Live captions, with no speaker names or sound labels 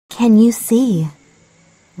can you see?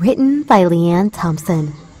 Written by Leanne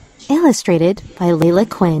Thompson. Illustrated by Layla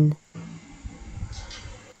Quinn.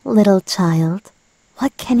 Little child,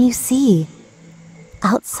 what can you see?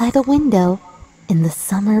 Outside a window, in the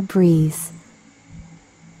summer breeze.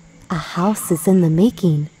 A house is in the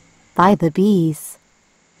making by the bees.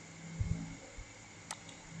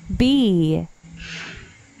 B.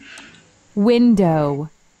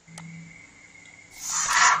 Window.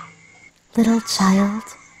 Little child,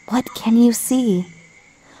 what can you see?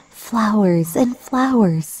 Flowers and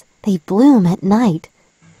flowers, they bloom at night.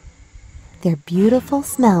 Their beautiful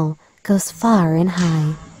smell goes far and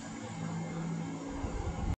high.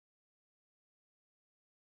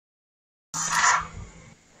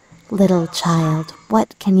 Little child,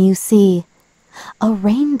 what can you see? A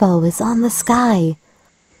rainbow is on the sky.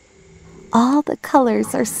 All the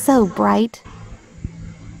colors are so bright.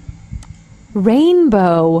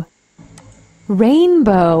 Rainbow.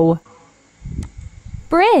 Rainbow.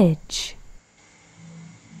 Bridge.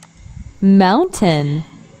 Mountain.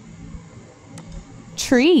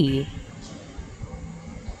 Tree.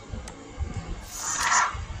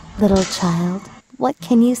 Little child, what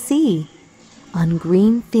can you see? On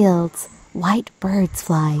green fields, white birds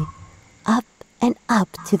fly, up and up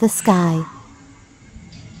to the sky.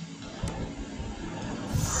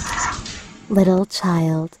 Little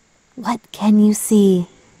child, what can you see?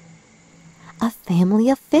 A family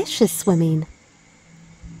of fish is swimming.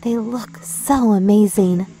 They look so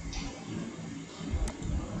amazing.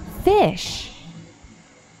 Fish.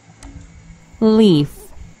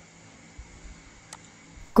 Leaf.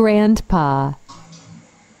 Grandpa.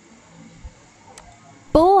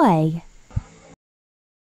 Boy.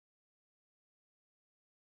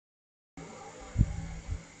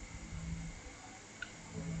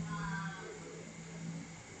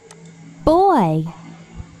 Boy.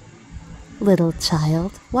 Little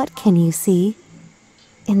child, what can you see?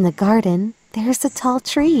 In the garden, there's a tall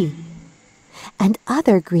tree, and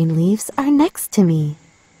other green leaves are next to me.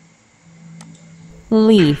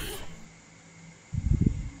 Leaf.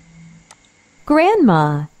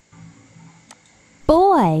 Grandma.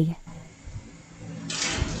 Boy.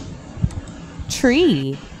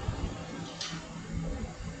 Tree.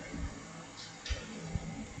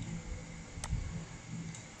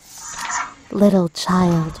 Little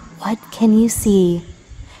child, what can you see?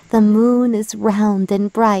 The moon is round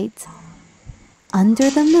and bright. Under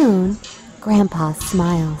the moon, Grandpa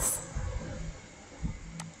smiles.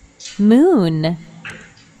 Moon.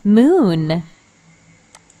 Moon.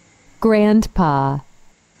 Grandpa.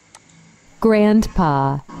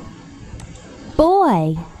 Grandpa.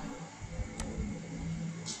 Boy.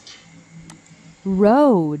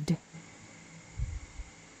 Road.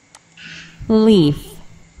 Leaf.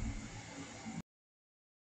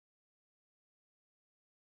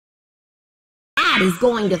 Dad is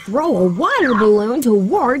going to throw a water balloon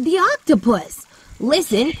toward the octopus.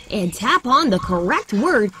 Listen and tap on the correct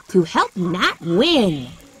word to help Nat win.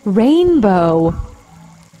 Rainbow.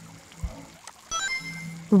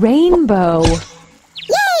 Rainbow.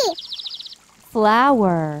 Yay!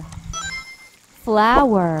 Flower.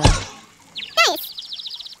 Flower. Nice!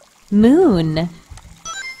 Moon.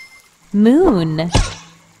 Moon.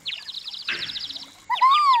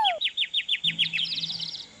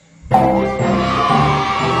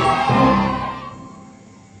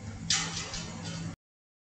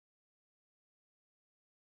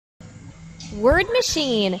 Word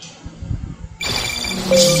machine.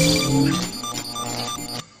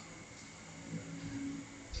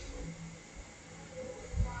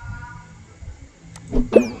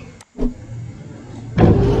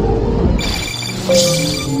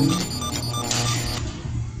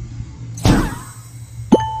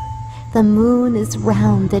 The moon is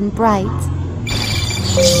round and bright.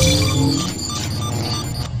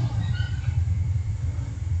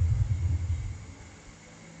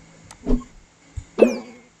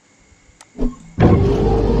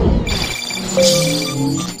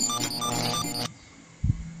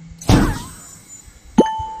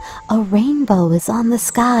 A rainbow is on the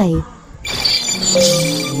sky.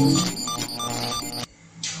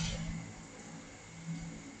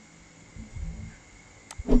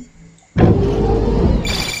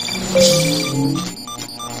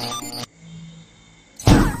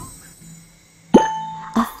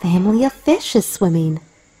 A family of fish is swimming.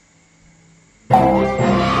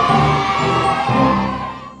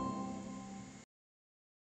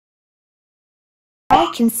 I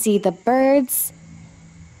can see the birds.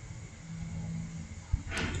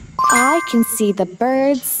 I can see the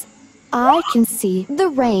birds. I can see the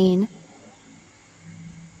rain.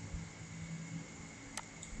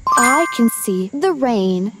 I can see the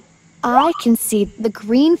rain. I can see the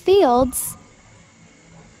green fields.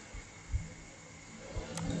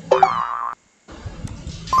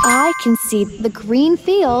 I can see the green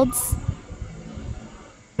fields.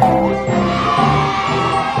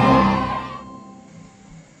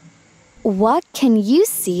 What can you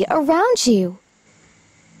see around you?